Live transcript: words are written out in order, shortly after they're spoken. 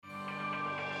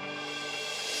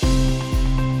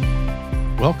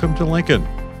Welcome to Lincoln.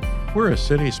 We're a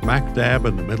city smack dab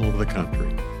in the middle of the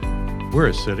country. We're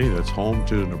a city that's home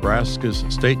to Nebraska's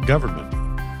state government,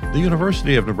 the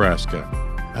University of Nebraska,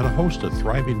 and a host of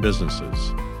thriving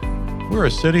businesses. We're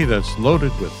a city that's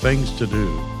loaded with things to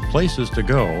do, places to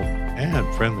go,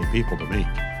 and friendly people to meet.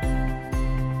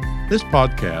 This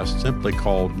podcast, simply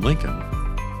called Lincoln,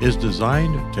 is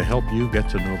designed to help you get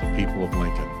to know the people of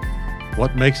Lincoln,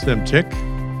 what makes them tick,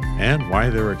 and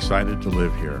why they're excited to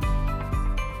live here.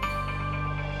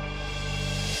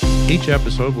 Each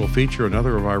episode will feature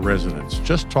another of our residents,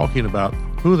 just talking about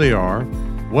who they are,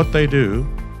 what they do,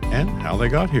 and how they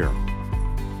got here.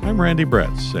 I'm Randy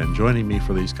Bretz, and joining me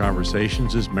for these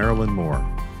conversations is Marilyn Moore.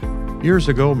 Years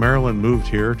ago, Marilyn moved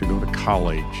here to go to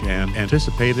college and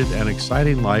anticipated an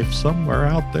exciting life somewhere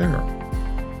out there.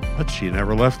 But she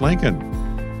never left Lincoln.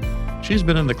 She's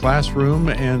been in the classroom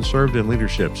and served in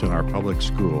leaderships in our public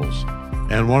schools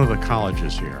and one of the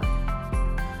colleges here.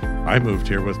 I moved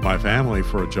here with my family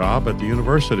for a job at the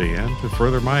university and to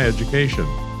further my education.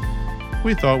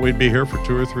 We thought we'd be here for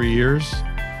 2 or 3 years,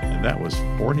 and that was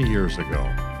 40 years ago.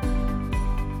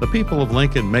 The people of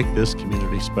Lincoln make this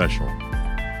community special.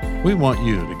 We want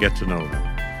you to get to know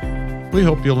them. We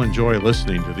hope you'll enjoy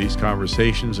listening to these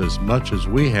conversations as much as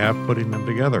we have putting them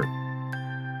together.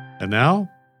 And now,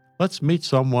 let's meet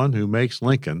someone who makes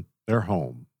Lincoln their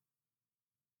home.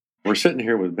 We're sitting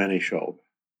here with Bennie Shobe.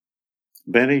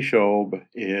 Bennie Shobe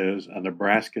is a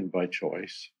Nebraskan by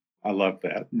choice. I love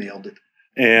that. Nailed it.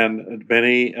 And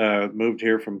Bennie moved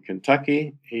here from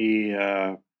Kentucky. He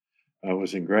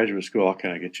was in graduate school. I'll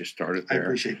kind of get you started there. I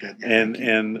appreciate that. Yeah,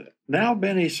 and now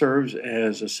Bennie serves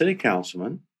as a city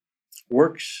councilman,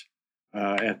 works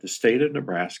at the state of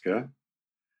Nebraska,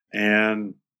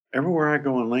 and everywhere I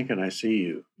go in Lincoln, I see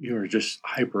you. You are just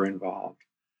hyper involved.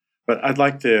 But I'd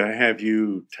like to have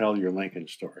you tell your Lincoln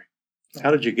story. How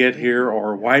did you get here,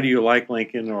 or why do you like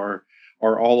Lincoln, or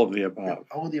all of the above?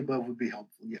 Yeah, all of the above would be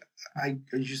helpful. Yeah,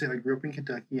 as you said, I grew up in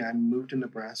Kentucky. I moved to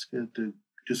Nebraska to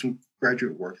do some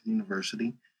graduate work at the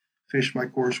university, finished my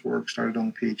coursework, started on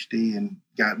the PhD, and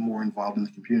got more involved in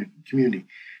the community.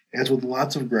 As with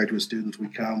lots of graduate students, we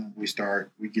come, we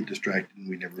start, we get distracted, and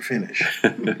we never finish.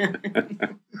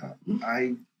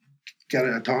 I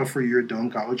taught for a year at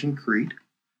Doane College in Crete.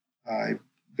 I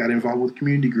got involved with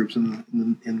community groups in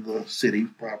the city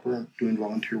proper, doing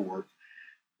volunteer work,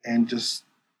 and just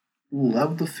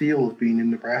loved the feel of being in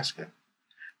Nebraska.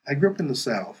 I grew up in the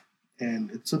South,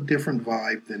 and it's a different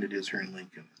vibe than it is here in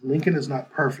Lincoln. Lincoln is not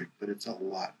perfect, but it's a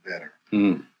lot better.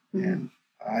 Mm. And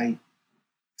I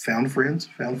found friends,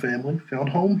 found family, found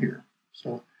home here.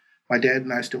 So my dad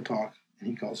and I still talk, and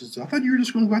he calls us, I thought you were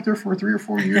just going to go out there for 3 or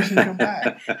 4 years and come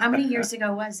back. How many years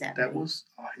ago was that? That was,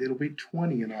 it'll be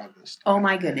 20 in August. Oh,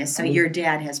 my goodness. So your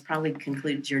dad has probably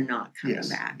concluded you're not coming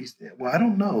back. Well, I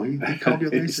don't know. He called the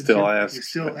other day. He still asks.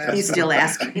 He's still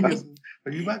asking.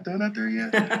 Are you about done out there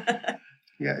yet?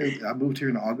 Yeah, I moved here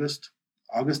in August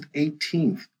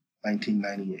 18th,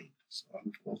 1998. So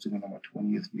I'm closing in on my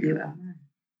 20th year.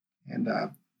 Yeah.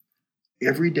 And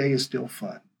every day is still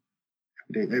fun.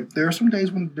 There are some days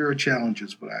when there are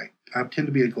challenges, but I tend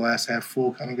to be a glass half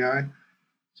full kind of guy.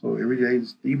 So every day,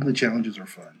 even the challenges are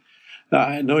fun. Now,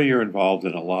 I know you're involved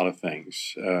in a lot of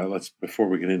things. Before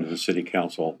we get into the city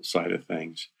council side of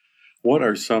things, what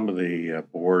are some of the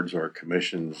boards or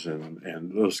commissions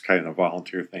and those kind of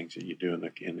volunteer things that you do in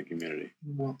the community?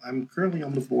 Well, I'm currently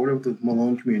on the board of the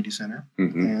Malone Community Center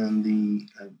and the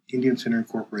Indian Center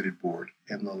Incorporated Board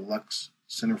and the Lux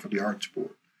Center for the Arts Board.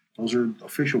 Those are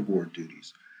official board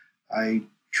duties. I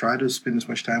try to spend as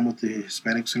much time with the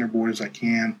Hispanic Center Board as I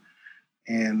can,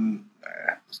 and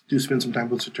do spend some time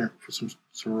with for some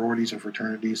sororities and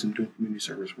fraternities and doing community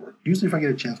service work. Usually if I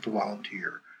get a chance to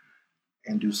volunteer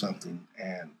and do something,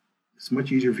 and it's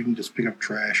much easier if you can just pick up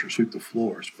trash or sweep the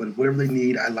floors. But whatever they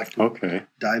need, I like to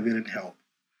dive in and help.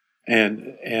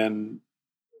 And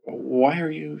why are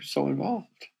you so involved?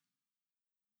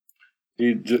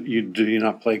 Do you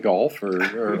not play golf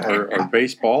or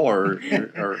baseball or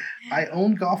I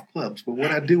own golf clubs, but what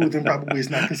I do with them probably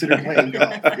is not considered playing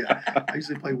golf. Yeah, I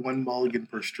usually play one mulligan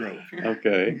per stroke.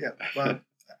 Okay. Yeah, but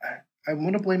I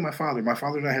want to blame my father. My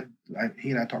father and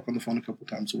he and I talk on the phone a couple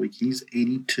times a week. He's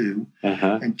 82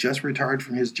 and just retired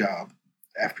from his job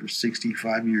after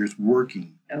 65 years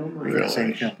working for the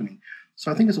same company.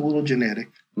 So I think it's a little genetic.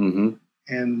 Mm-hmm.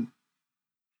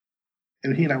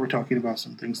 And he and I were talking about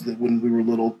some things that when we were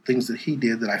little, things that he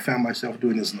did that I found myself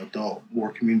doing as an adult,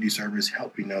 more community service,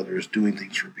 helping others, doing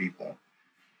things for people.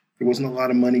 There wasn't a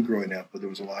lot of money growing up, but there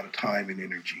was a lot of time and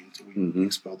energy, and so we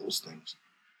expel those things.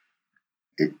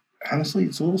 Honestly,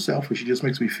 it's a little selfish. It just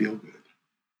makes me feel good.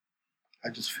 I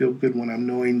just feel good when I'm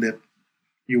knowing that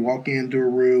you walk into a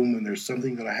room and there's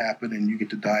something going to happen and you get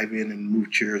to dive in and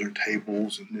move chairs or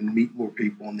tables and then meet more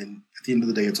people. And then at the end of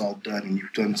the day, it's all done and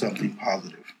you've done something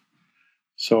positive.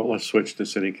 So let's switch to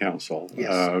city council.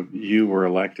 Yes. You were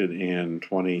elected in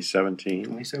 2017.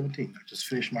 2017. I just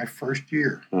finished my first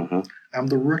year. Uh-huh. I'm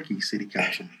the rookie city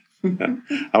councilman.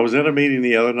 I was in a meeting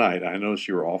the other night. I noticed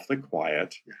you were awfully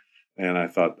quiet. Yeah. And I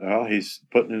thought, well, he's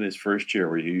putting in his first year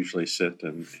where you usually sit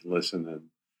and listen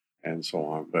and so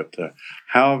on. But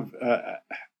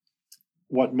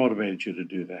what motivated you to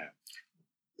do that?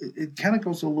 It kind of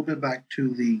goes a little bit back to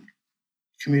the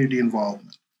community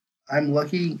involvement. I'm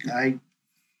lucky.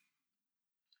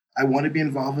 I want to be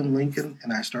involved in Lincoln,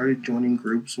 and I started joining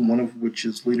groups, one of which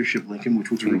is Leadership Lincoln,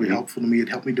 which was really helpful to me. It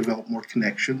helped me develop more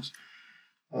connections.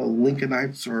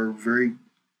 Lincolnites are very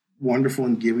wonderful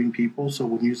and giving people. So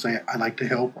when you say, I'd like to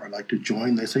help or I'd like to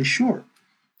join, they say, sure.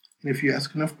 And if you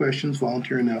ask enough questions,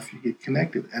 volunteer enough, you get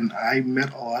connected. And I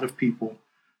met a lot of people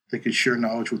that could share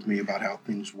knowledge with me about how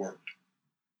things worked.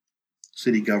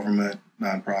 City government,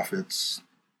 nonprofits,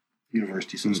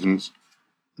 university systems.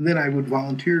 And then I would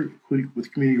volunteer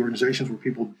with community organizations where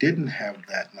people didn't have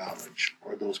that knowledge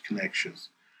or those connections.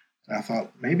 And I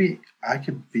thought maybe I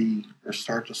could be or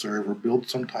start to serve or build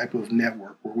some type of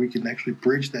network where we can actually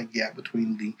bridge that gap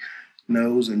between the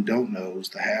knows and don't knows,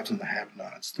 the haves and the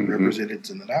have-nots, the representatives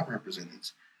and the not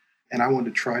representatives. And I wanted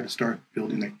to try to start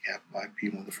building that gap by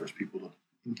being one of the first people to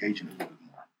engage in it a little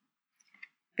bit more.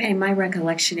 Benny, my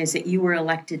recollection is that you were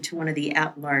elected to one of the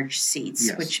at-large seats,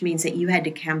 Yes. which means that you had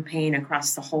to campaign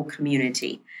across the whole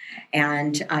community.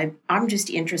 And I'm just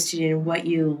interested in what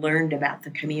you learned about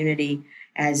the community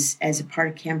as a part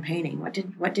of campaigning.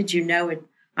 What did you know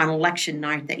on election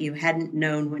night that you hadn't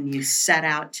known when you set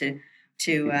out to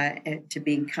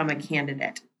become a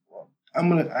candidate?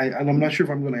 I'm not sure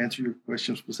if I'm going to answer your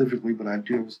question specifically, but I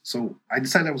do. So I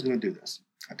decided I was going to do this.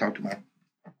 I talked to my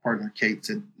partner, Kate,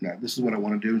 said, no, this is what I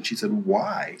want to do. And she said,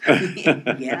 why?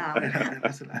 Yeah. And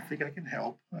I said, I think I can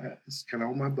help. It's kind of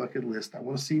on my bucket list. I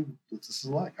want to see what this is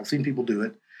like. I've seen people do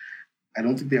it. I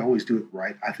don't think they always do it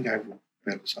right. I think I have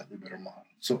a slightly better model.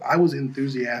 So I was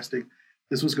enthusiastic.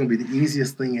 This was going to be the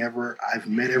easiest thing ever. I've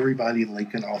met everybody in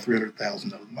Lincoln, all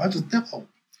 300,000 of them. I just did it.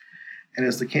 And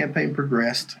as the campaign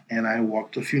progressed, and I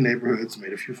walked a few neighborhoods,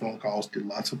 made a few phone calls, did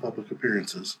lots of public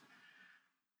appearances,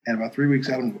 and about 3 weeks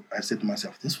out, I said to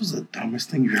myself, this was the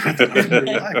dumbest thing you've ever done in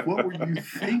your life. What were you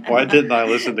thinking? Why didn't I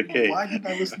listen to Kate? Why didn't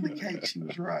I listen to Kate? She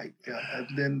was right. And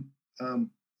then on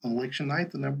election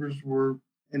night, the numbers were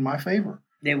in my favor.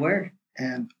 They were.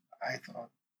 And I thought,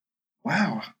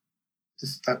 wow,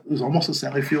 it was almost a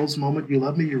Sally Fields moment. You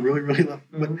love me. You really, really love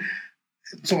me. But,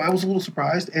 so I was a little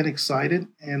surprised and excited.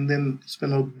 And then it's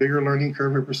been a bigger learning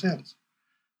curve ever since.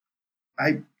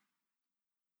 I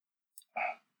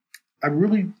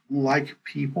really like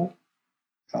people.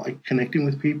 I like connecting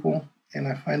with people. And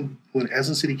I find as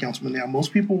a city councilman now,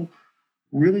 most people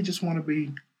really just want to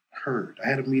be heard. I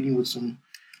had a meeting with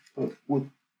with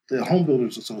the Home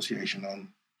Builders Association on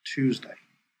Tuesday.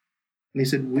 And he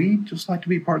said, we just like to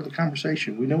be part of the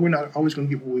conversation. We know we're not always going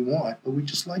to get what we want, but we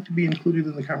just like to be included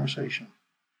in the conversation.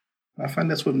 And I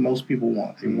find that's what most people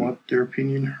want. They want their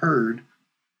opinion heard.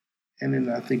 And then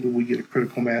I think when we get a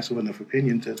critical mass of enough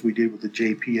opinions, as we did with the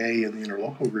JPA and the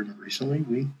interlocal agreement recently,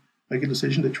 we make a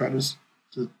decision to try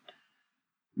to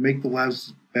make the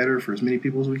lives better for as many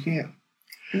people as we can.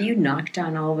 When you knocked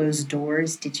on all those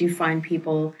doors, did you find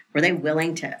people, were they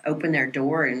willing to open their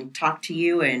door and talk to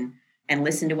you and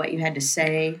listen to what you had to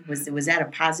say? Was that a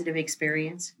positive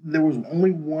experience? There was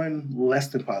only one less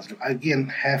than positive. Again,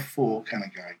 half full kind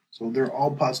of guy. So they're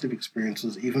all positive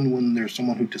experiences. Even when there's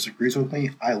someone who disagrees with me,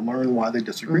 I learn why they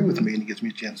disagree with me, and it gives me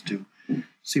a chance to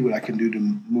see what I can do to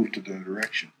move to their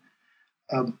direction.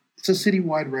 It's a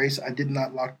citywide race. I did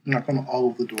not knock on all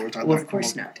of the doors. I knocked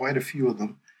on quite a few of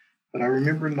them. But I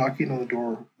remember knocking on the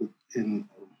door in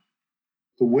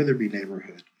the Witherby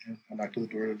neighborhood. And I knocked on the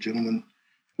door of a gentleman.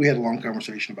 We had a long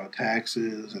conversation about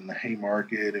taxes and the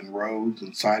Haymarket and roads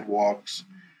and sidewalks.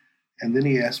 And then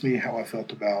he asked me how I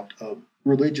felt about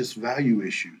religious value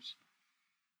issues.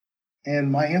 And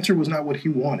my answer was not what he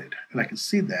wanted. And I could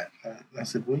see that. I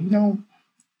said, well,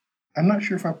 I'm not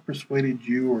sure if I persuaded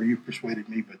you or you persuaded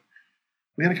me, but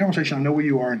we had a conversation. I know where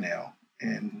you are now.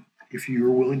 And if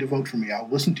you're willing to vote for me, I'll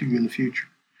listen to you in the future.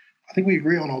 I think we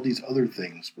agree on all these other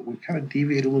things, but we kind of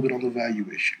deviate a little bit on the value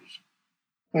issues.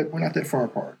 But we're not that far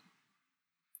apart.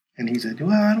 And he said,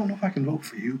 well, I don't know if I can vote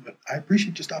for you, but I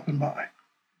appreciate you stopping by.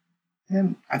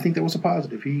 And I think that was a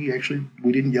positive.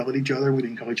 We didn't yell at each other. We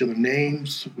didn't call each other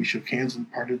names. We shook hands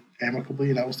and parted amicably.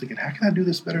 And I was thinking, how can I do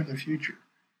this better in the future?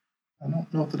 I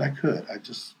don't know that I could. I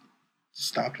just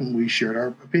stopped and we shared our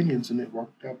opinions, and it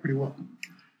worked out pretty well.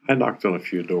 I knocked on a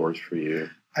few doors for you.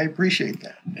 I appreciate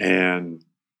that. And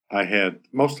I had,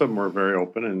 most of them were very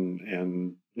open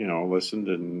and listened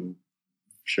and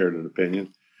shared an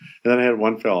opinion. And then I had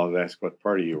one fellow that asked what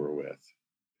party you were with.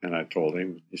 And I told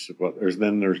him. He said, well, there's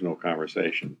no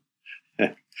conversation.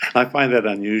 I find that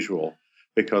unusual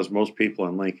because most people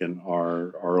in Lincoln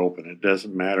are open. It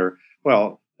doesn't matter.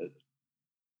 Well,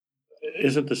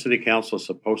 isn't the city council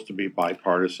supposed to be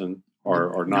bipartisan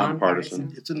or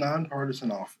nonpartisan? It's a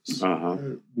nonpartisan office. Uh-huh.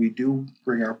 We do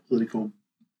bring our political, I'm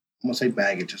going to say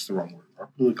baggage, is the wrong word. Our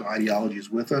political ideologies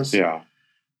with us. Yeah.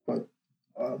 But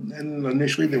and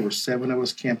initially there were 7 of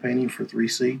us campaigning for 3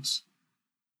 seats.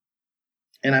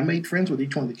 And I made friends with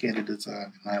each one of the candidates,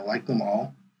 and I liked them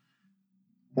all.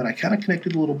 But I kind of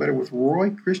connected a little better with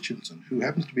Roy Christensen, who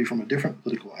happens to be from a different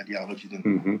political ideology than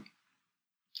me. Mm-hmm.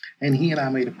 And he and I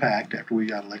made a pact after we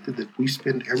got elected that we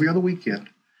spend every other weekend,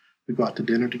 we go out to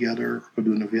dinner together, or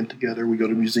do an event together, we go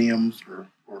to museums or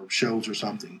shows or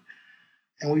something,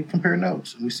 and we compare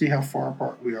notes, and we see how far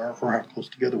apart we are or how close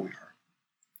together we are.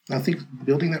 And I think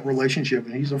building that relationship,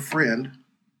 and he's a friend,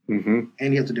 mm-hmm.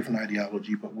 and he has a different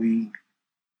ideology, but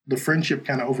the friendship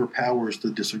kind of overpowers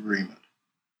the disagreement.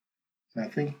 And I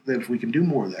think that if we can do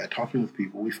more of that, talking with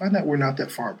people, we find that we're not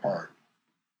that far apart.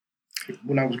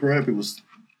 When I was growing up, it was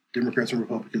Democrats and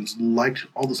Republicans liked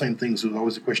all the same things. It was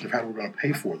always a question of how we're going to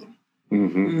pay for them,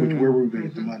 mm-hmm. where were we going to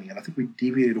get the money. And I think we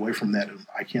deviated away from that of,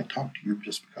 I can't talk to you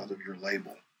just because of your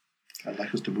label. I'd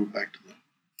like us to move back to the...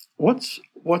 What's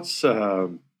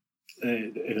in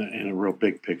a real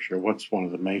big picture, what's one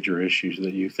of the major issues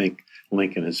that you think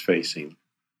Lincoln is facing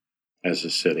as a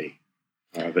city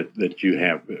that you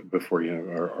have before you,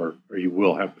 or you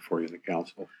will have before you in the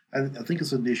council? I think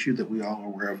it's an issue that we all are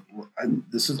aware of. I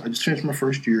just finished my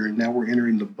first year, and now we're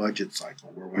entering the budget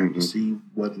cycle where we have mm-hmm. to see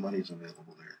what money is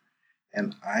available there.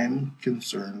 And I'm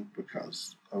concerned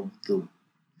because of the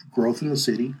growth in the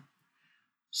city,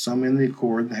 some in the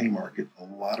core and the Haymarket, a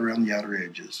lot around the outer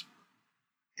edges,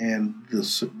 and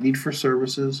the need for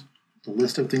services, the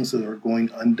list of things that are going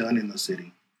undone in the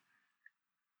city,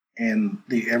 and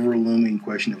the ever-looming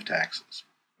question of taxes.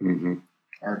 Mm-hmm.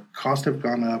 Our costs have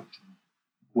gone up.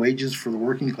 Wages for the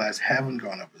working class haven't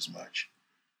gone up as much.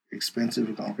 Expensive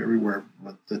have gone up everywhere.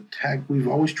 But we've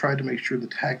always tried to make sure the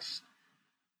tax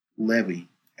levy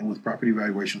and with property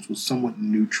valuations was somewhat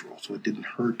neutral, so it didn't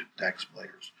hurt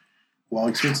taxpayers. While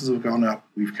expenses have gone up,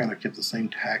 we've kind of kept the same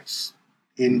tax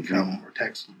income or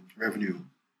tax revenue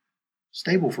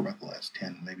stable for about the last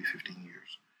 10, maybe 15 years.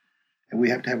 And we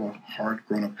have to have a hard,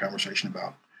 grown-up conversation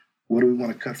about what do we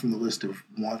want to cut from the list of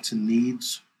wants and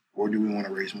needs, or do we want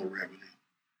to raise more revenue?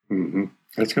 Mm-hmm.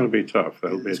 That's going to be tough.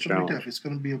 That'll be a challenge.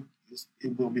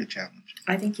 It will be a challenge.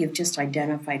 I think you've just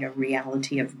identified a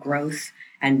reality of growth,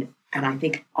 and I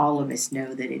think all of us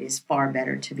know that it is far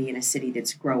better to be in a city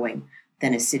that's growing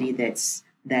than a city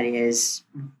that is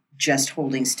just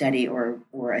holding steady, or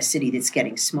a city that's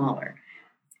getting smaller.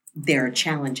 There are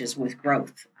challenges with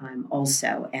growth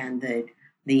also, and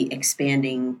the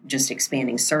expanding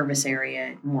service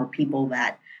area, more people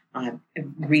that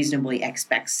reasonably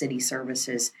expect city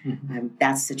services. Mm-hmm.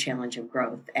 That's the challenge of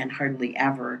growth, and hardly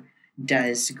ever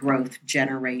does growth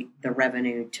generate the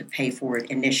revenue to pay for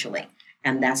it initially.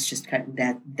 And that's just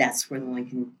that's where the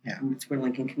Lincoln that's where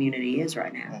Lincoln community is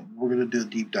right now. We're going to do a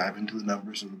deep dive into the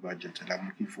numbers and the budget, and I'm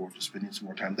looking forward to spending some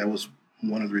more time. That was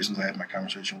one of the reasons I had my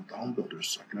conversation with the home builders,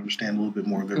 so I can understand a little bit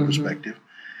more of their mm-hmm. perspective.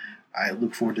 I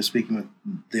look forward to speaking with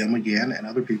them again and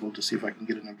other people to see if I can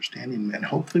get an understanding, and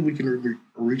hopefully we can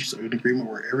reach an agreement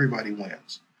where everybody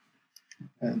wins.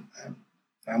 And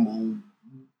I'm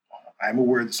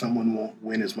aware that someone won't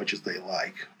win as much as they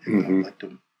like, and mm-hmm. I'd like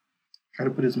to try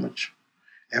to put as much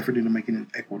effort into making it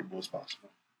equitable as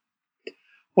possible.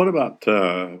 What about,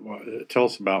 tell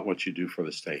us about what you do for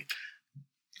the state.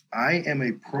 I am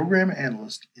a program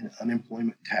analyst in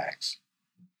unemployment tax.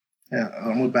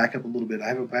 I'm going to back up a little bit. I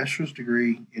have a bachelor's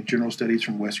degree in general studies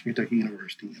from Western Kentucky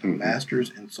University and a mm-hmm. master's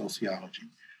in sociology.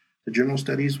 The general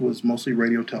studies was mostly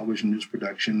radio, television, news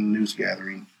production, news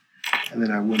gathering. And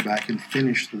then I went back and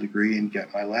finished the degree and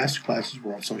got my last classes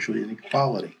were on social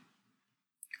inequality.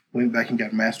 Went back and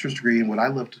got a master's degree in what I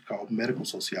love to call medical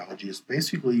sociology. It's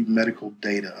basically medical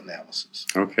data analysis.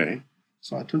 Okay.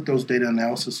 So I took those data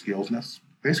analysis skills, and that's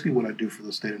basically what I do for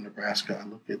the state of Nebraska. I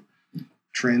look at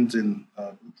trends in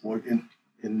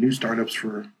new startups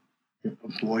for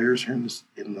employers here in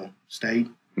the state,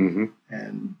 mm-hmm.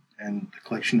 and the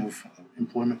collection of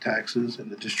employment taxes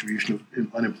and the distribution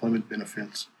of unemployment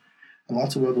benefits, and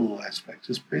lots of other little aspects.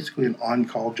 It's basically an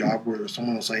on-call job where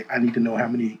someone will say, I need to know how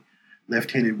many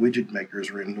left-handed widget makers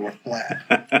are in North Platte.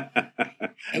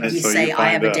 And you say, I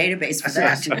have a database for I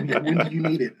that. said, when do you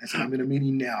need it? I said, I'm in a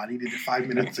meeting now. I needed it 5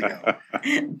 minutes ago.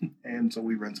 And so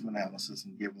we run some analysis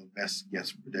and give them the best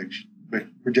guess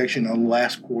projection on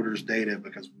last quarter's data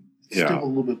because it's still a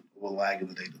little bit of a lag in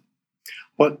the data.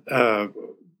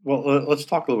 Well, let's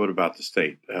talk a little bit about the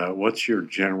state. What's your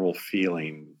general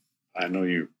feeling? I know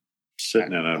you're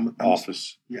sitting in an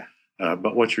office. Yeah.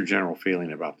 But what's your general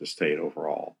feeling about the state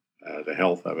overall, the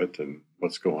health of it, and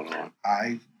what's going on?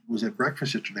 I was at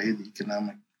breakfast yesterday at the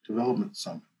Economic Development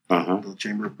Summit. The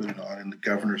chamber put it on, and the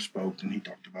governor spoke, and he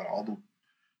talked about all the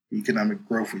economic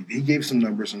growth. He gave some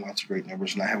numbers and lots of great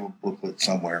numbers, and I have a booklet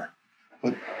somewhere.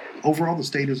 But overall, the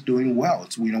state is doing well.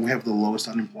 We have the lowest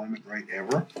unemployment rate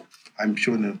ever. I'm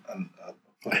showing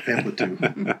a pamphlet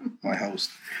to my host.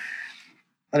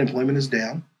 Unemployment is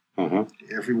down.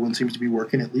 Everyone seems to be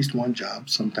working at least one job,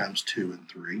 sometimes 2 and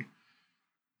 3.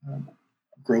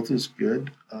 Growth is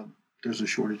good. There's a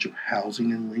shortage of housing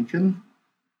in Lincoln,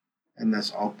 and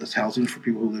that's housing for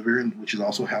people who live here, which is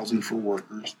also housing for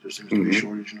workers. There seems to be a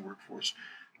shortage in the workforce.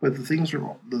 But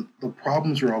the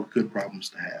problems are all good problems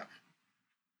to have.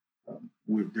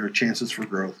 There are chances for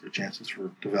growth, there are chances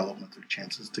for development, there are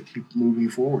chances to keep moving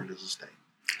forward as a state.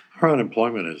 Our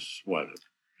unemployment is what,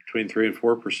 between 3 and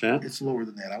 4%? It's lower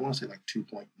than that. I want to say like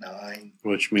 2.9,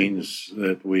 which means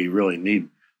that we really need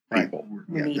people.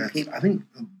 Right. I think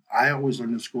I always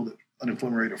learned in school that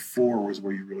unemployment rate of 4 was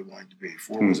where you really wanted to be.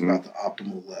 4 was about the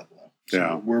optimal level.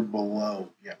 So we're below.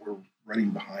 We're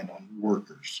running behind on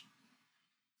workers.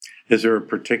 Is there a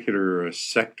particular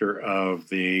sector of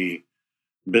the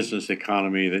business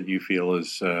economy that you feel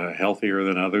is healthier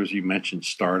than others? You mentioned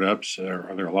startups.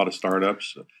 Are there a lot of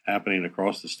startups happening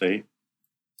across the state?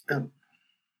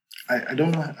 I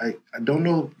don't know. I don't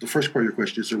know the first part of your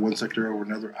question. Is there one sector over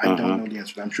another? I don't know the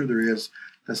answer. I'm sure there is.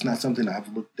 That's not something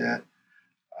I've looked at.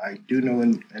 I do know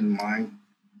in my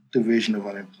division of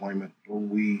unemployment,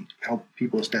 we help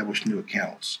people establish new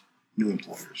accounts, new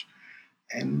employers,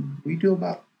 and we do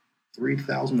about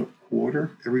 3,000 a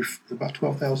quarter, about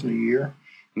 12,000 a year.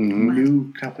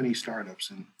 New company startups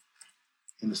in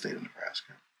the state of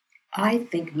Nebraska. I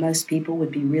think most people would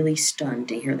be really stunned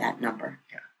to hear that number.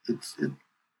 Yeah,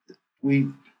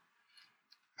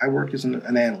 I work as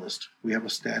an analyst. We have a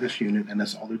status unit, and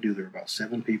that's all they do. There are about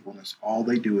 7 people, and that's all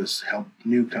they do is help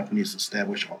new companies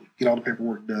establish, get all the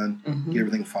paperwork done, get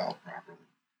everything filed properly.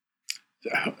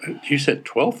 You said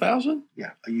 12,000?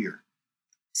 Yeah, a year.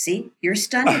 See, you're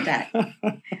stunned at that.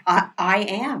 I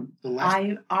am.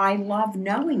 I love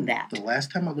knowing that. The last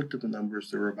time I looked at the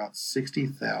numbers, there were about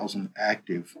 60,000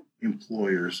 active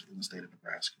employers in the state of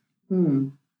Nebraska.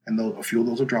 And a few of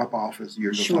those will drop off as the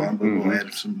year goes on, but we'll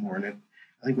add some more in it.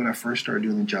 I think when I first started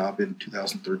doing the job in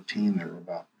 2013, there were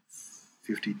about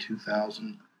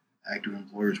 52,000 active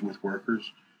employers with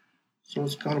workers. So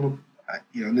it's kind of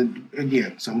and then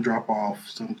again, some drop off,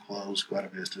 some close, go out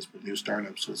of business, but new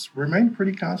startups. So it's remained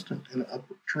pretty constant in an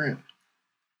upward trend.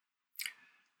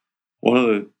 One of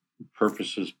the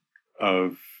purposes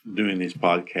of doing these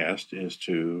podcasts is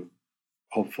to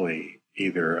hopefully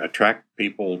either attract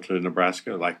people to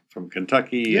Nebraska, like from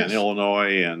Kentucky and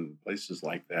Illinois and places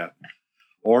like that,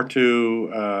 or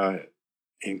to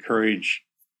encourage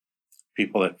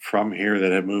people that from here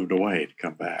that have moved away to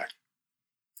come back.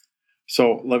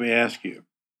 So let me ask you,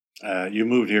 you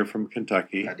moved here from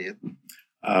Kentucky. I did.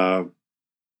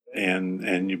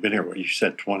 And you've been here, you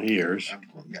said 20 years.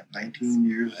 19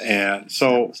 years. And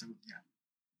so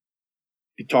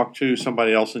you talk to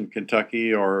somebody else in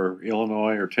Kentucky or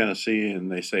Illinois or Tennessee, and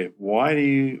they say,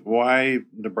 why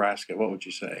Nebraska? What would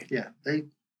you say? Yeah,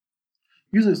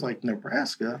 usually it's like,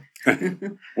 Nebraska.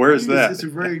 Where is that? It's a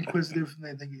very inquisitive thing.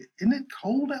 They think, isn't it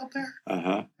cold out there?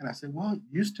 And I said, well, it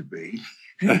used to be.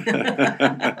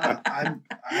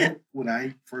 When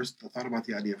I first thought about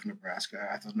the idea of Nebraska,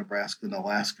 I thought Nebraska and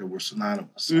Alaska were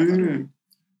synonymous. And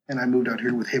I moved out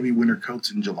here with heavy winter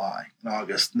coats in July and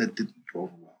August, and that didn't go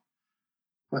over well.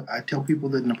 But I tell people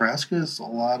that Nebraska is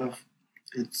there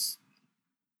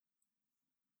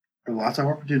are lots of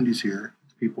opportunities here.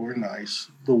 People are nice.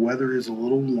 The weather is a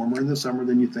little warmer in the summer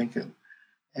than you think,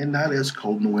 and not as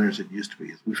cold in the winters as it used to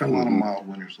be. We've had a lot of mild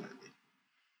winters lately.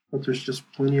 But there's just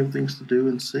plenty of things to do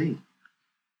and see.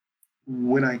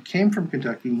 When I came from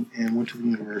Kentucky and went to the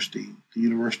university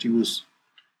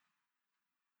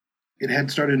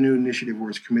had started a new initiative where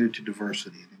it's committed to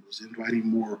diversity, and it was inviting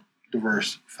more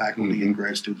diverse faculty and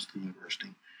grad students to the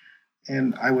university.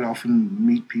 And I would often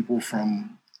meet people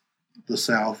from the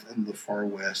South and the far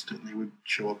West, and they would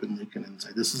show up in Lincoln and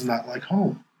say, this is not like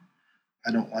home.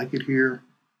 I don't like it here.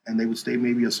 And they would stay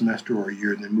maybe a semester or a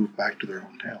year and then move back to their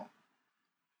hometown.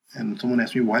 And someone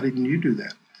asked me, why didn't you do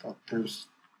that? I thought,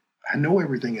 I know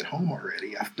everything at home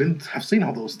already. I've seen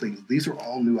all those things. These are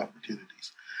all new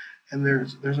opportunities. And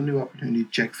there's a new opportunity,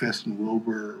 Check Fest in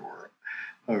Wilbur,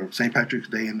 or St. Patrick's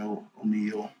Day in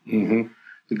O'Neill,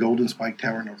 the Golden Spike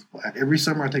Tower in North Platte. Every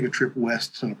summer I take a trip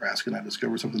west to Nebraska and I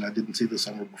discover something I didn't see the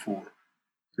summer before.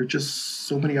 There are just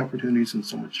so many opportunities and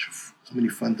so many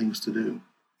fun things to do.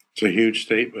 It's a huge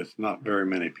state with not very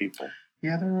many people.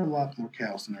 Yeah, there are a lot more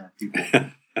cows than there are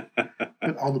people.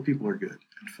 But all the people are good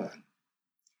and fun.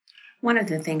 One of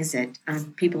the things that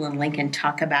people in Lincoln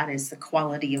talk about is the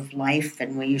quality of life,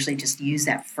 and we usually just use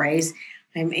that phrase.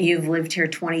 You've lived here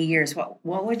 20 years.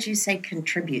 What would you say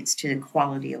contributes to the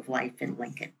quality of life in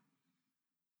Lincoln?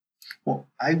 Well,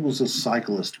 I was a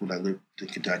cyclist when I lived in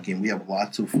Kentucky, and we have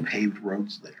lots of paved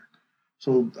roads there.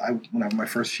 So my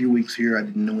first few weeks here, I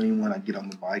didn't know anyone. I'd get on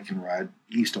the bike and ride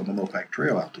east on the Mopac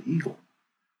Trail out to Eagle.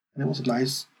 And it was a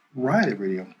nice ride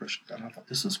every day on the pressure. And I thought,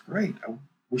 this is great. I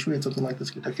wish we had something like this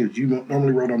in Kentucky. You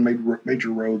normally rode on major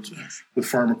roads with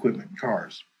farm equipment and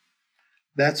cars.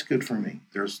 That's good for me.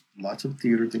 There's lots of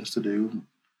theater things to do,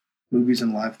 movies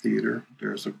and live theater.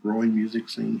 There's a growing music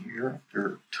scene here. There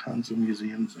are tons of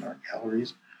museums and art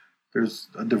galleries. There's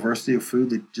a diversity of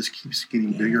food that just keeps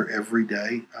getting bigger every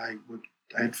day. I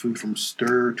had food from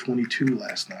Stir 22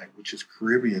 last night, which is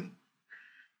Caribbean,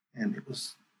 and it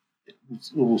was a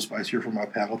little spicier for my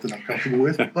palate than I'm comfortable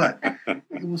with, but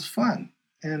it was fun.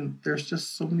 And there's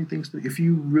just so many things if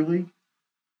you really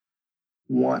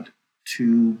want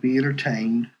to be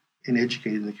entertained and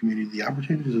educated in the community, the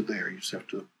opportunities are there. You just have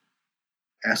to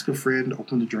ask a friend,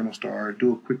 open the Journal Star,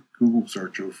 do a quick Google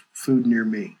search of food near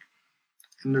me.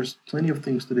 And there's plenty of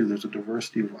things to do. There's a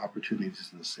diversity of opportunities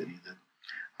in the city that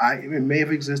it may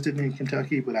have existed in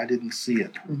Kentucky, but I didn't see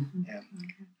it. And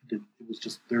it was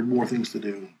just, there are more things to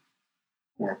do,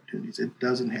 more opportunities. It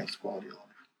does enhance quality of life.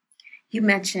 You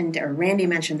mentioned, or Randy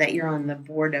mentioned, that you're on the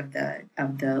board of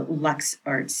the Lux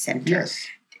Arts Center. Yes.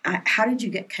 How did you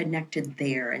get connected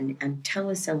there? And tell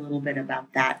us a little bit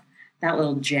about that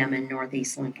little gem in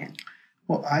Northeast Lincoln.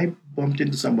 Well, I bumped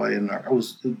into somebody, and I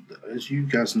was, as you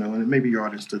guys know, and maybe your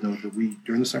audience to know, that we,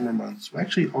 during the summer months,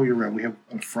 actually all year round, we have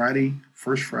on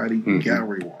first Friday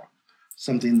gallery walk,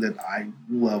 something that I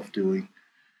love doing.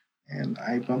 And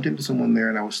I bumped into someone there,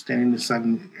 and I was standing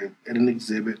at an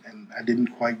exhibit, and I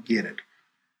didn't quite get it.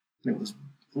 And it was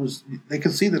they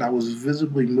could see that I was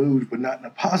visibly moved, but not in a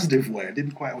positive way.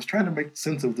 I was trying to make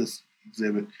sense of this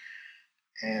exhibit.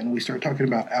 And we started talking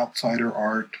about outsider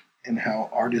art and how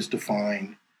art is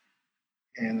defined.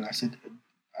 And I said,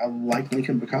 I like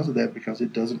Lincoln because of that, because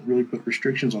it doesn't really put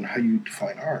restrictions on how you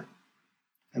define art.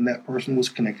 And that person was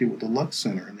connected with the Lux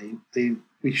Center, and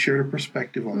we shared a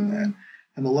perspective on that.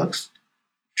 And the Lux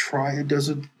does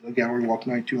a gallery walk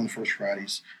night too on first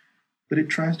Fridays, but it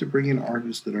tries to bring in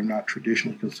artists that are not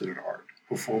traditionally considered art: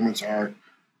 performance art,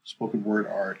 spoken word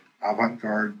art,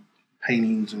 avant-garde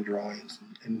paintings and drawings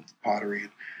and pottery.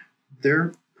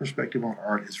 Their perspective on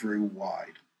art is very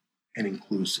wide and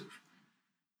inclusive.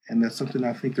 And that's something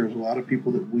I think there's a lot of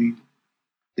people that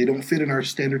they don't fit in our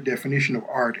standard definition of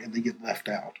art, and they get left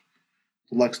out.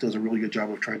 The Lux does a really good job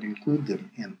of trying to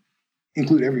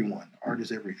include everyone. Art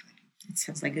is everything. It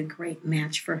sounds like a great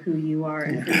match for who you are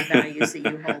and for the values that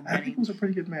you hold. I think it was a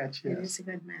pretty good match, yes. It is a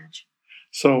good match.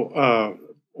 So,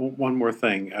 one more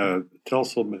thing. Tell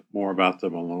us a little bit more about the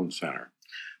Malone Center.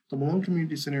 The Malone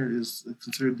Community Center is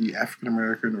considered the African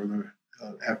American or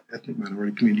the ethnic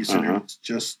minority community center.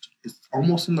 It's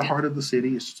almost in the heart of the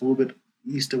city. It's just a little bit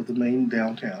east of the main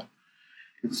downtown.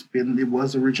 It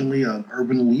was originally an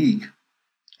urban league,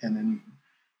 and then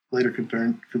later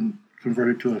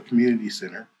converted to a community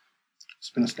center. It's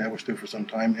been established there for some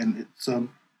time, and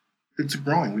it's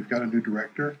growing. We've got a new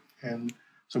director, and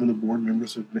some of the board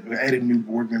members have added new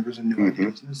board members and new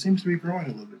ideas, and it seems to be growing a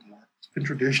little bit more. It's been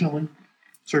traditionally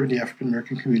serving the African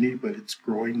American community, but it's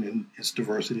growing in its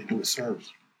diversity and who it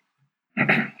serves.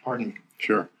 Pardon me.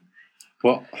 Sure.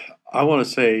 Well, I want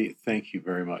to say thank you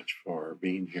very much for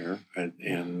being here. And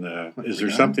is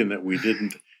there something that we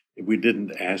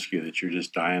didn't ask you that you're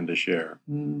just dying to share?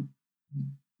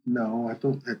 No, I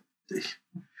don't.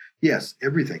 Yes,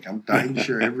 everything. I'm dying to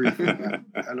share everything.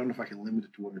 I don't know if I can limit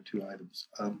it to one or two items.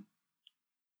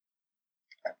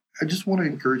 I just want to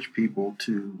encourage people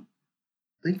to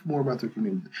think more about their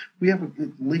community.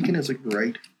 Lincoln is a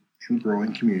great and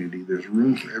growing community. There's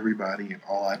room for everybody and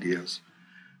all ideas.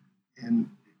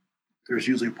 And there's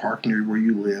usually a park near where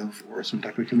you live or some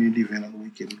type of community event on the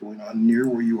weekend going on near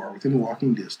where you are, within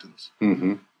walking distance.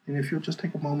 And if you'll just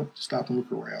take a moment to stop and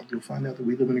look around, you'll find out that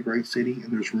we live in a great city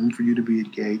and there's room for you to be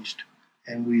engaged,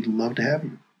 and we'd love to have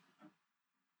you.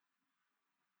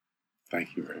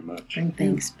 Thank you very much.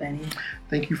 Thanks, Benny.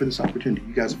 Thank you for this opportunity.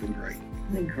 You guys have been great.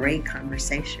 A great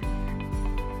conversation.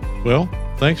 Well,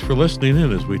 thanks for listening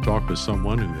in as we talk with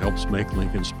someone who helps make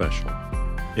Lincoln special.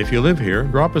 If you live here,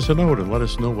 drop us a note and let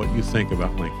us know what you think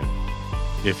about Lincoln.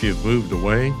 If you've moved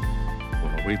away,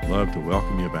 well, we'd love to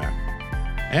welcome you back.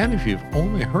 And if you've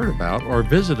only heard about or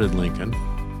visited Lincoln,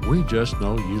 we just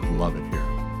know you'd love it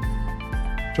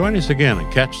here. Join us again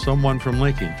and catch someone from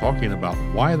Lincoln talking about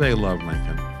why they love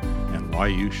Lincoln and why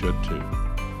you should too.